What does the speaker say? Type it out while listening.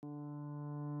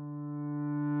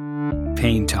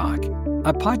Pain Talk,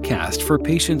 a podcast for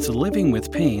patients living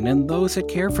with pain and those that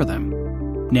care for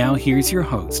them. Now here's your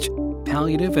host,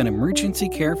 palliative and emergency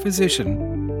care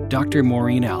physician, Dr.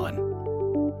 Maureen Allen.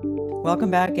 Welcome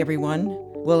back, everyone.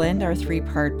 We'll end our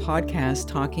three-part podcast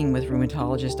talking with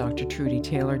rheumatologist Dr. Trudy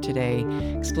Taylor today,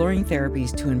 exploring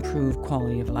therapies to improve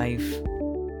quality of life.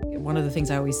 One of the things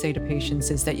I always say to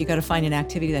patients is that you got to find an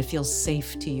activity that feels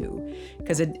safe to you,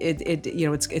 because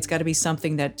it's got to be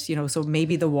something that, so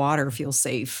maybe the water feels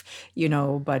safe,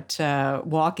 but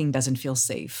walking doesn't feel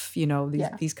safe,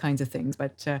 these kinds of things.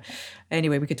 But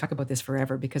anyway, we could talk about this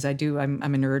forever because I'm a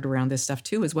nerd around this stuff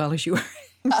too, as well as you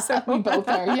are. So we both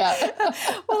are, yeah.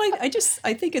 Well,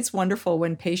 I think it's wonderful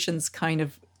when patients kind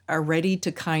of are ready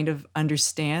to kind of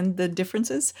understand the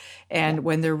differences, and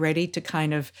when they're ready to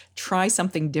kind of try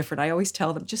something different. I always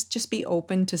tell them, just be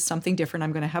open to something different.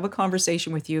 I'm going to have a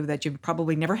conversation with you that you've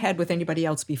probably never had with anybody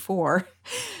else before,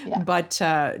 but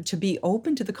to be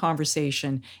open to the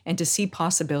conversation and to see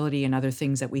possibility in other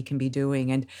things that we can be doing.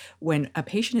 And when a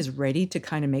patient is ready to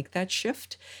kind of make that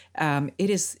shift, it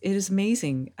is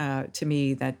amazing to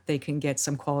me that they can get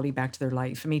some quality back to their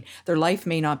life. I mean, their life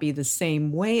may not be the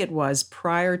same way it was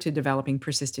prior to developing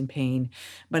persistent pain,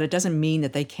 but it doesn't mean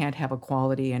that they can't have a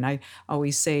quality. And I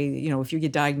always say, if you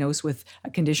get diagnosed with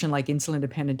a condition like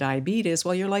insulin-dependent diabetes,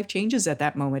 well, your life changes at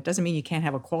that moment. It doesn't mean you can't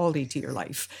have a quality to your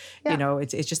life. Yeah.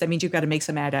 It's just that means you've got to make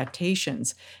some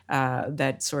adaptations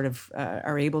that sort of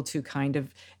are able to kind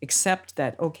of accept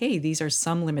that, okay, these are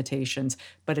some limitations,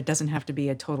 but it doesn't have to be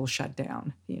a total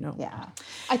shutdown, Yeah.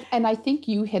 I think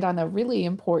you hit on a really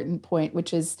important point,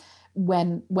 which is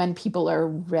when people are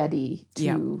ready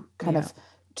to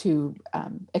to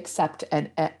accept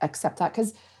that,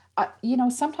 because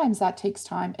sometimes that takes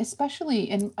time, especially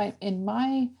in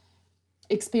my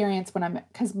experience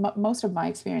because most of my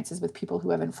experience is with people who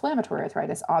have inflammatory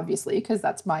arthritis, obviously, because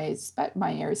that's my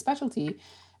area of specialty.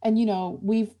 And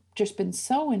we've just been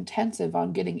so intensive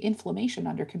on getting inflammation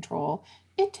under control.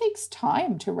 It takes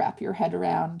time to wrap your head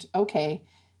around, okay,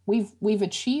 we've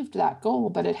achieved that goal,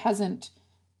 but it hasn't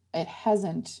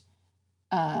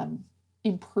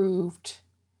improved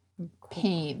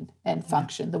pain and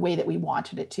function the way that we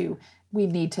wanted it to. We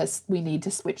need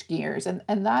to switch gears,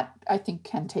 and that I think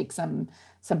can take some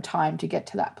time to get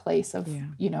to that place of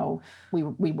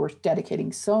we were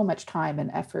dedicating so much time and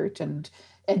effort and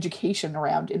education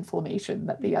around inflammation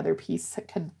that the other piece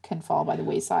can fall by the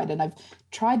wayside. And I've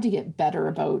tried to get better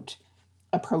about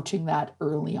approaching that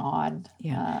early on.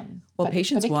 Well,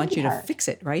 patients want you to fix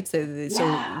it, right?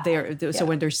 So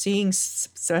when they're seeing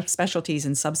specialties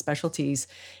and subspecialties,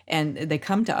 and they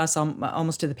come to us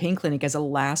almost to the pain clinic as a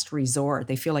last resort,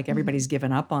 they feel like everybody's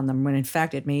given up on them, when in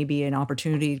fact it may be an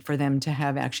opportunity for them to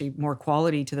have actually more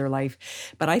quality to their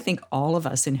life. But I think all of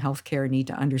us in healthcare need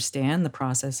to understand the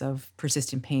process of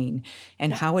persistent pain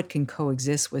and how it can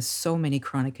coexist with so many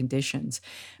chronic conditions.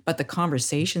 But the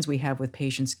conversations we have with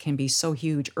patients can be so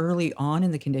huge early on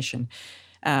in the condition.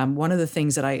 One of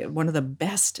the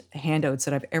best handouts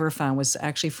that I've ever found was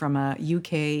actually from a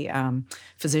UK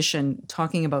physician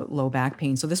talking about low back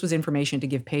pain. So this was information to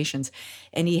give patients,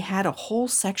 and he had a whole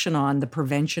section on the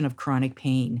prevention of chronic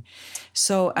pain.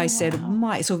 So I said,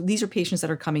 so these are patients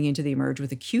that are coming into the emerge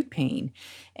with acute pain,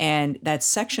 and that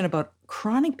section about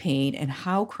chronic pain and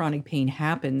how chronic pain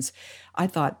happens, I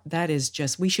thought that is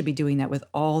we should be doing that with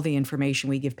all the information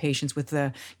we give patients with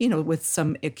with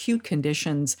some acute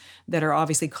conditions that are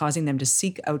obviously causing them to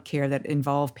seek out care that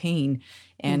involve pain,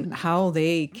 and how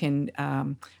they can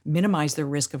minimize their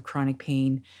risk of chronic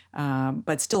pain,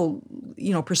 but still,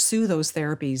 pursue those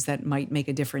therapies that might make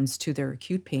a difference to their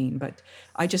acute pain. But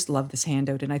I just love this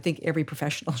handout, and I think every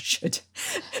professional should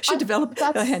develop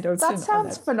a handout. That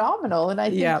sounds phenomenal, and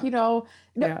I think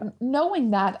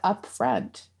knowing that up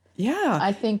front. Yeah,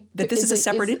 I think that this is a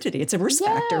separate entity. It's a risk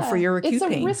factor for your acute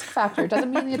pain. It's a risk factor. It doesn't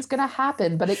mean it's going to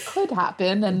happen, but it could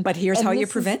happen. But here's how you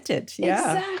prevent it.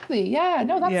 Yeah, exactly. Yeah,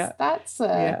 no, that's.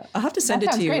 I'll have to send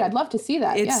it to you. Great. I'd love to see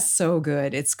that. It's so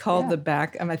good. It's called the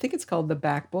back. I think it's called the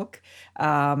Back Book.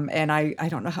 And I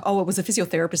don't know. It was a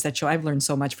physiotherapist that showed. I've learned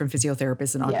so much from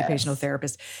physiotherapists and occupational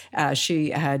therapists. She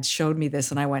had showed me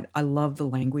this, and I went, I love the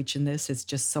language in this. It's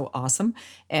just so awesome.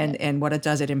 And what it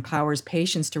does, it empowers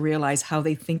patients to realize how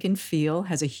they think and feel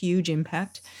has a huge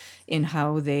impact in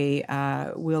how they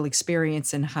will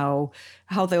experience and how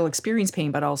they'll experience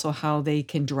pain, but also how they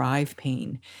can drive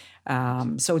pain.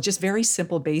 So just very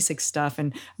simple, basic stuff.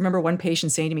 And I remember one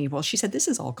patient saying to me, well, she said, this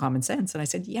is all common sense. And I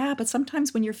said, yeah, but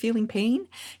sometimes when you're feeling pain,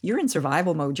 you're in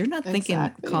survival mode. You're not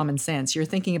thinking common sense. You're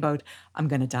thinking about, I'm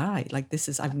going to die. Like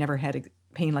I've never had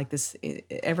pain like this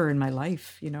ever in my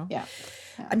life, Yeah.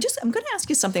 I'm going to ask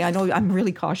you something. I know I'm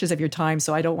really cautious of your time,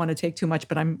 so I don't want to take too much,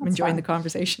 but I'm enjoying the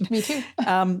conversation. Me too.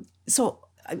 So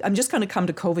I'm just going to come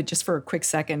to COVID just for a quick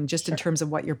second, just in terms of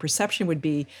what your perception would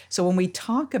be. So when we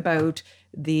talk about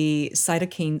the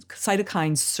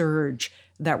cytokine surge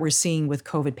that we're seeing with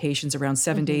COVID patients around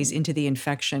 7 days into the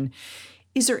infection,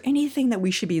 is there anything that we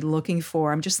should be looking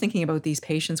for? I'm just thinking about these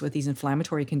patients with these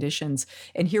inflammatory conditions.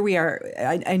 And here we are.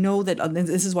 I know that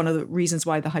this is one of the reasons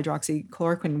why the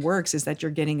hydroxychloroquine works, is that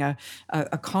you're getting a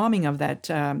calming of that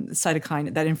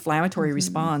cytokine, that inflammatory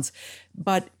response.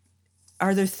 But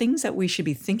are there things that we should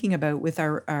be thinking about with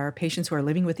our patients who are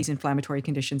living with these inflammatory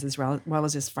conditions as well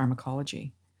as this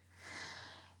pharmacology?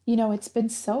 It's been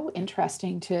so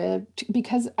interesting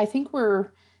because I think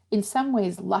we're in some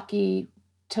ways lucky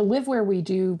to live where we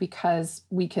do, because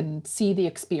we can see the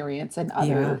experience in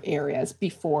other areas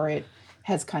before it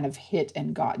has kind of hit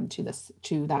and gotten to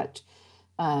that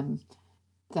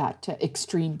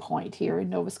extreme point here in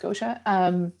Nova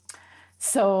Scotia.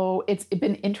 So it's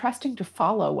been interesting to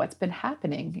follow what's been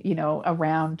happening,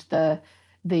 around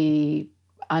the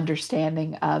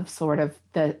understanding of sort of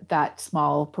that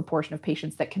small proportion of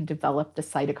patients that can develop the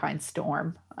cytokine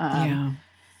storm.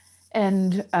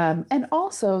 And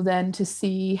also then to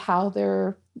see how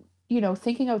they're,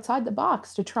 thinking outside the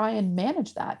box to try and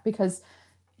manage that, because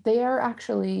there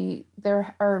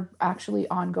are actually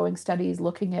ongoing studies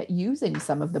looking at using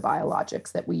some of the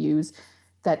biologics that we use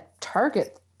that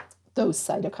target those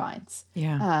cytokines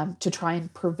to try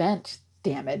and prevent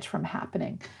damage from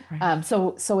happening. Right.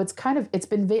 So it's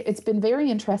been very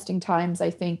interesting times, I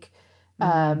think,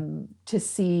 to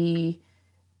see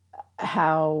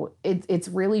how it's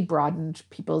really broadened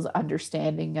people's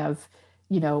understanding of,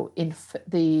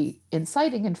 the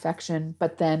inciting infection,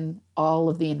 but then all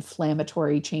of the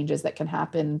inflammatory changes that can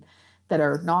happen that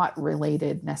are not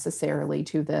related necessarily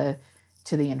to the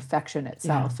infection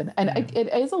itself. It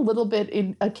is a little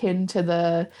bit akin to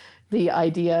the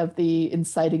idea of the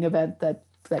inciting event that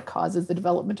causes the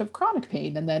development of chronic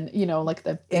pain. And then, then you're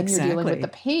dealing with the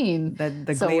pain. The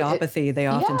gliopathy, they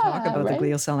often talk about the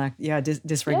glial cell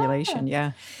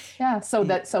dysregulation.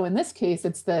 So in this case,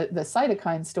 it's the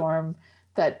cytokine storm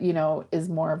that, is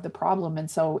more of the problem.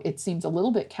 And so it seems a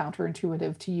little bit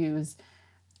counterintuitive to use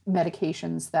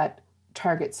medications that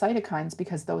target cytokines,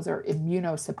 because those are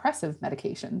immunosuppressive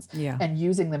medications, and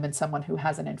using them in someone who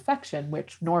has an infection,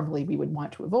 which normally we would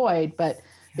want to avoid. But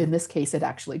in this case, it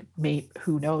actually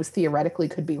who knows, theoretically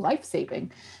could be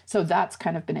life-saving. So that's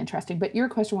kind of been interesting. But your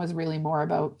question was really more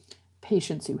about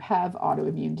patients who have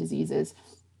autoimmune diseases.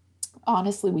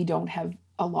 Honestly, we don't have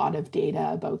a lot of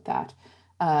data about that.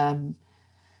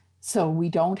 So we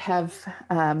don't have,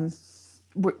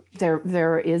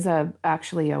 there is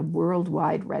actually a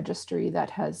worldwide registry that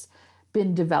has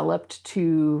been developed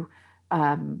to,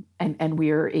 and we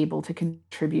are able to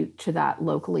contribute to that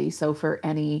locally. So for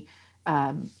any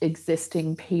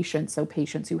existing patients, so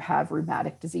patients who have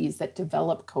rheumatic disease that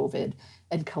develop COVID,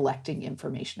 and collecting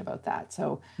information about that.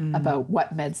 So about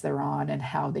what meds they're on and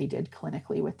how they did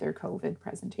clinically with their COVID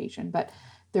presentation. But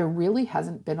there really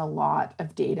hasn't been a lot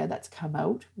of data that's come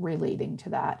out relating to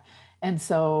that. And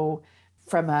so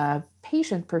from a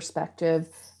patient perspective,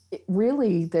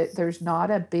 there's not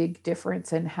a big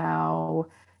difference in how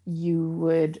you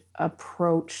would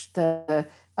approach the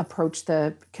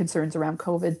concerns around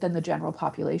COVID than the general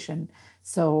population.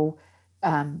 So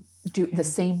do the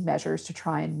same measures to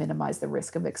try and minimize the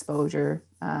risk of exposure,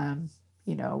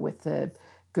 with the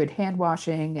good hand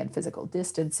washing and physical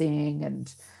distancing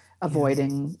and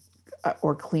avoiding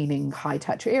or cleaning high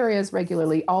touch areas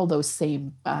regularly, all those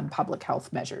same public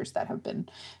health measures that have been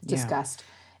discussed.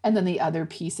 And then the other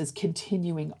piece is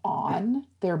continuing on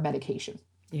their medication.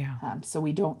 So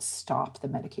we don't stop the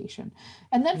medication.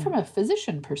 And then from a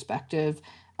physician perspective,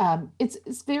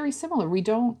 it's very similar.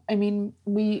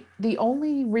 The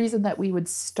only reason that we would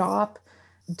stop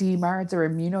DMARDs or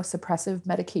immunosuppressive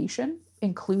medication,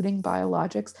 including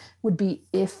biologics, would be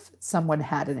if someone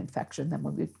had an infection,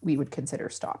 then we would consider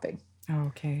stopping.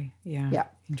 Okay. Yeah.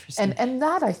 Interesting. And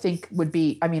that, I think, would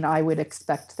be, I would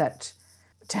expect that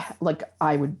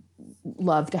I would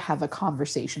love to have a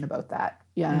conversation about that.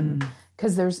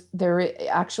 Because there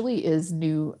actually is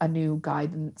a new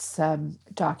guidance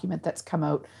document that's come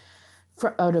out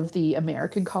of the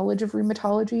American College of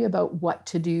Rheumatology about what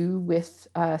to do with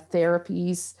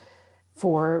therapies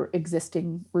for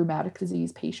existing rheumatic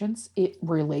disease patients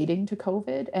relating to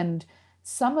COVID. And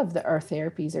some of our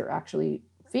therapies are actually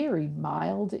very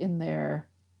mild in their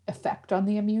effect on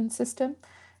the immune system.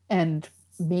 And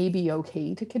may be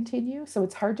okay to continue. So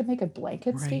it's hard to make a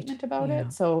blanket statement about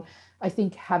it. So I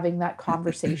think having that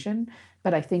conversation,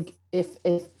 but I think if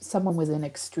someone was in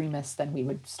extremis, then we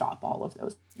would stop all of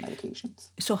those medications.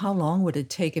 So how long would it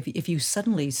take if you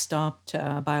suddenly stopped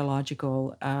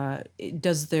biological?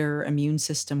 Does their immune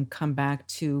system come back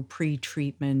to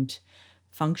pre-treatment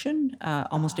function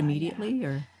almost immediately,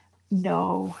 or?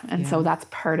 No. And so that's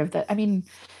part of the, I mean,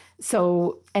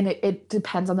 so, and it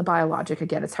depends on the biologic.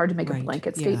 Again, it's hard to make a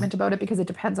blanket statement about it because it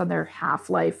depends on their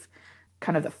half-life,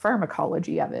 kind of the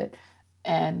pharmacology of it.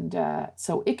 And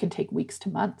so it can take weeks to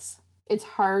months. It's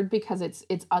hard because it's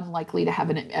unlikely to have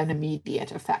an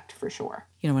immediate effect for sure.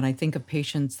 You know, when I think of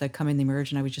patients that come in the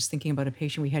emergent, I was just thinking about a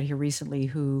patient we had here recently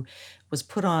who was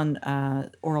put on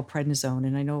oral prednisone.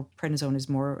 And I know prednisone is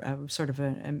more sort of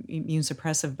an immune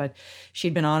suppressive, but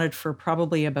she'd been on it for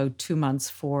probably about 2 months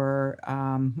for,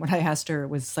 when I asked her, it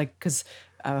was like, because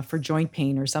for joint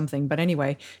pain or something. But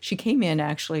anyway, she came in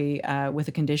actually with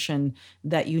a condition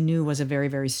that you knew was a very,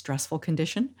 very stressful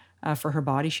condition for her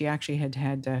body. She actually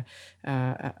had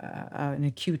an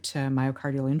acute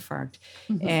myocardial infarct.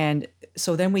 Mm-hmm. And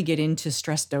so then we get into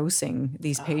stress dosing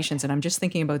these patients. And I'm just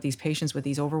thinking about these patients with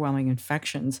these overwhelming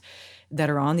infections that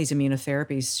are on these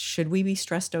immunotherapies. Should we be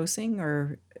stress dosing,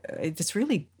 or it's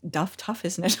really tough,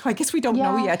 isn't it? I guess we don't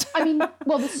know yet. I mean,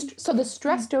 well, so the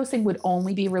stress dosing would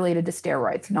only be related to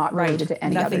steroids, not related to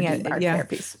any other DMARD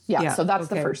therapies. Yeah. So that's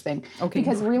the first thing. Okay.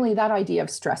 Because really that idea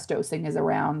of stress dosing is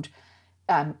around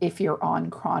if you're on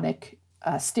chronic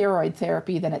steroid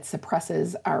therapy, then it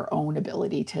suppresses our own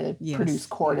ability to produce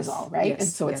cortisol, right? Yes, and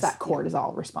so it's that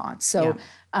cortisol response. So,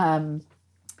 and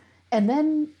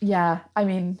then, I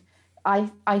mean,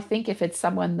 I think if it's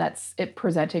someone that's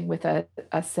presenting with a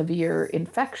severe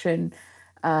infection,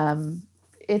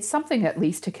 it's something at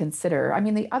least to consider. I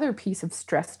mean, the other piece of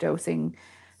stress dosing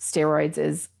steroids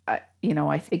is, I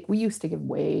think we used to give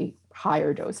way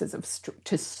higher doses of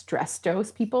to stress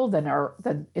dose people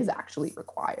than is actually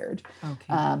required. Okay.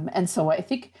 And so I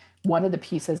think one of the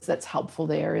pieces that's helpful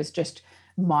there is just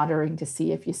monitoring to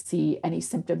see if you see any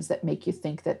symptoms that make you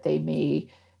think that they may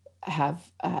have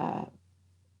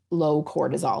low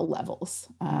cortisol levels,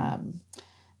 and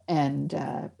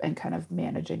kind of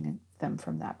managing them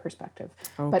from that perspective.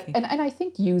 Okay. But and I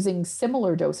think using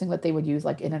similar dosing that they would use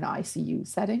like in an ICU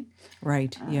setting.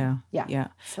 Right. Yeah.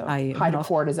 So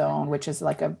hydrocortisone, which is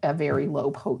like a very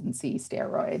low potency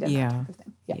steroid. And that type of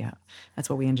thing. Yeah. That's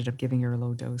what we ended up giving her, a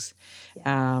low dose.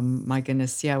 Yeah. My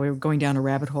goodness. Yeah. We were going down a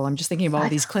rabbit hole. I'm just thinking of all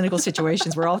these clinical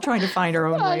situations. We're all trying to find our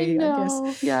own way. I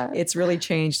guess. Yeah. It's really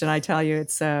changed. And I tell you,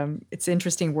 it's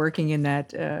interesting working in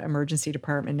that emergency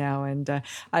department now. And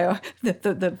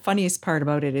the funniest part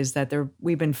about it is that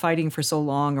we've been fighting for so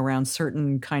long around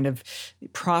certain kind of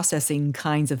processing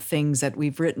kinds of things that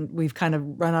we've kind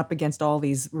of run up against all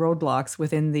these roadblocks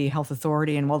within the health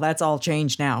authority. And well, that's all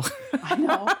changed now. I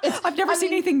know. I've never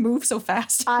seen anything move so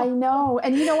fast. I know.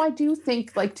 And, I do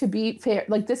think, like, to be fair,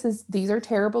 like these are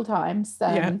terrible times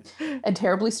and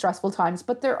terribly stressful times,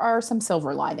 but there are some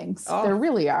silver linings. Oh. There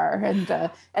really are.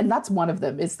 And that's one of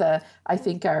them is I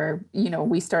think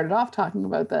we started off talking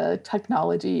about the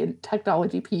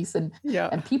technology piece and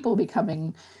people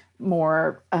becoming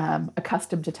more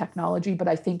accustomed to technology, but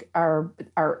I think our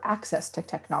access to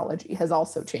technology has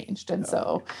also changed, and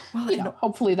so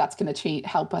hopefully that's going to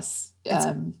help us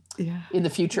in the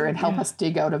future and help us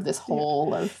dig out of this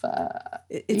hole of.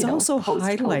 It's also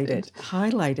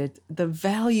highlighted the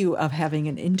value of having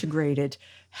an integrated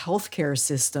healthcare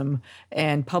system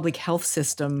and public health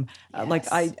system. Like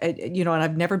and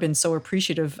I've never been so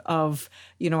appreciative of,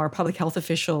 our public health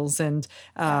officials and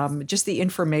just the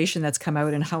information that's come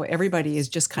out and how everybody is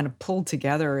just kind of pulled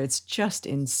together. It's just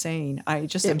insane. I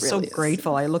just am so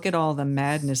grateful. I look at all the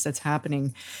madness that's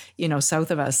happening,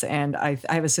 south of us. And I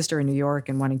have a sister in New York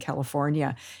and one in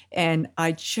California. And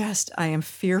I am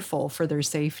fearful for their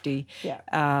safety. Yeah.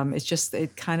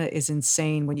 It kind of is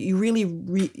insane when you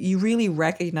really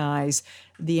recognize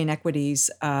the inequities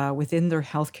within their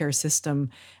healthcare system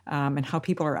and how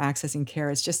people are accessing care.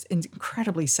 It's just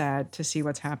incredibly sad to see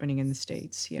what's happening in the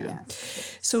States. Yeah.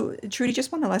 So, Trudy,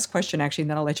 just one last question, actually,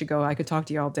 and then I'll let you go. I could talk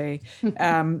to you all day.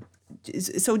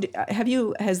 So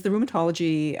has the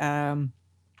rheumatology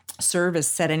service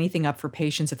set anything up for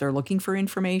patients if they're looking for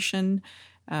information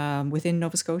within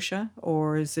Nova Scotia,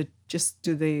 or is it just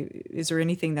is there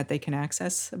anything that they can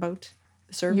access about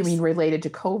the service? You mean related to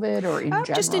COVID or in general?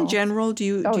 Just in general.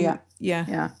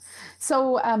 Yeah.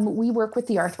 So we work with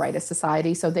the Arthritis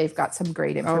Society, so they've got some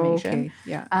great information. Okay.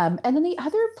 Yeah. And then the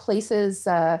other places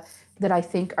that I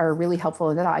think are really helpful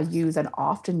and that I use and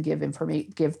often give the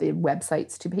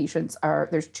websites to patients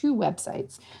there's two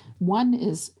websites. One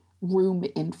is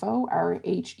RheumInfo,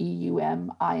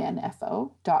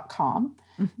 RHEUMINFO.com.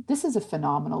 This is a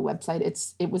phenomenal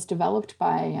website. It was developed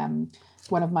by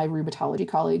one of my rheumatology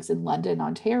colleagues in London,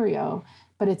 Ontario,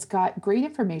 but it's got great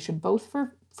information both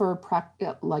for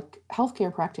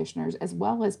healthcare practitioners as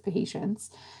well as patients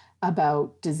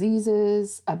about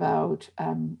diseases, about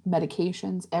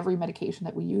medications. Every medication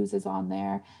that we use is on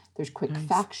there. There's quick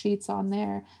fact sheets on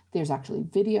there. There's actually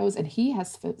videos, and he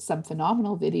has some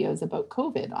phenomenal videos about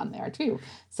COVID on there too.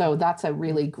 So that's a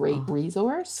really great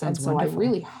resource. And so wonderful. I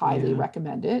really highly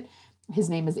recommend it. His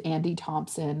name is Andy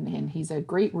Thompson, and he's a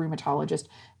great rheumatologist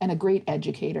and a great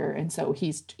educator. And so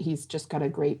he's just got a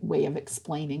great way of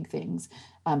explaining things.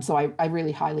 So I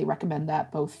really highly recommend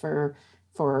that, both for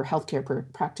healthcare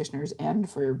practitioners and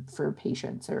for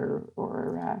patients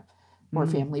or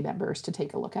family members to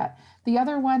take a look at. The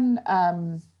other one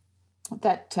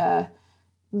that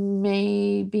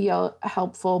may be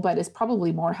helpful, but is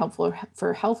probably more helpful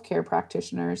for healthcare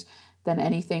practitioners than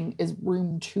anything, is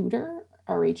RheumTutor,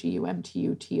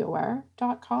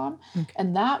 RheumTutor.com. Okay.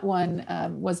 And that one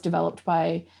was developed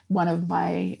by one of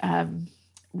my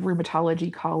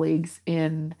rheumatology colleagues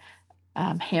in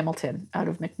Hamilton, out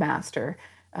of McMaster,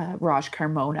 Raj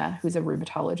Carmona, who's a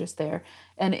rheumatologist there.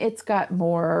 And it's got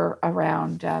more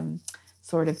around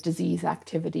sort of disease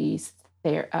activity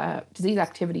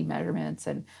measurements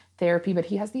and therapy. But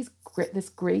he has this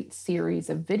great series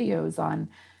of videos on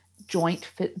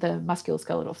the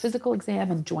musculoskeletal physical exam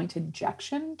and joint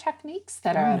injection techniques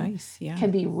that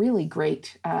can be really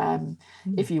great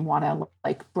if you want to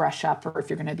brush up, or if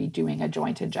you're going to be doing a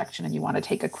joint injection and you want to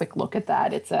take a quick look at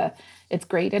that. It's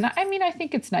great. And I mean, I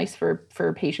think it's nice for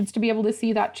patients to be able to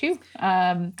see that too.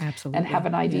 Absolutely. And have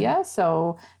an idea. Yeah.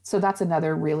 So that's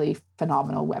another really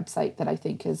phenomenal website that I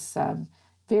think is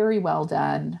very well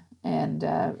done and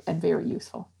very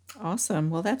useful. Awesome.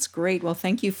 Well, that's great. Well,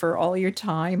 thank you for all your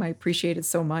time. I appreciate it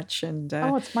so much. And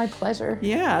it's my pleasure.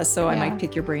 Yeah. So I might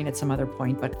pick your brain at some other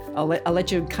point, but I'll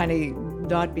let you kind of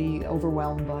not be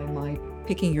overwhelmed by my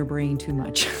picking your brain too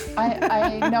much.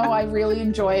 I know I really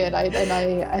enjoy it.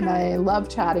 I love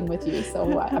chatting with you.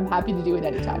 So I'm happy to do it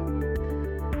anytime.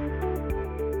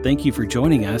 Thank you for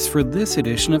joining us for this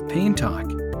edition of Pain Talk.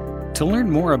 To learn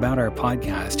more about our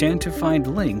podcast and to find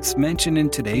links mentioned in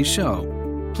today's show,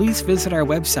 please visit our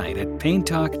website at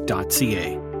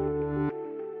paintalk.ca.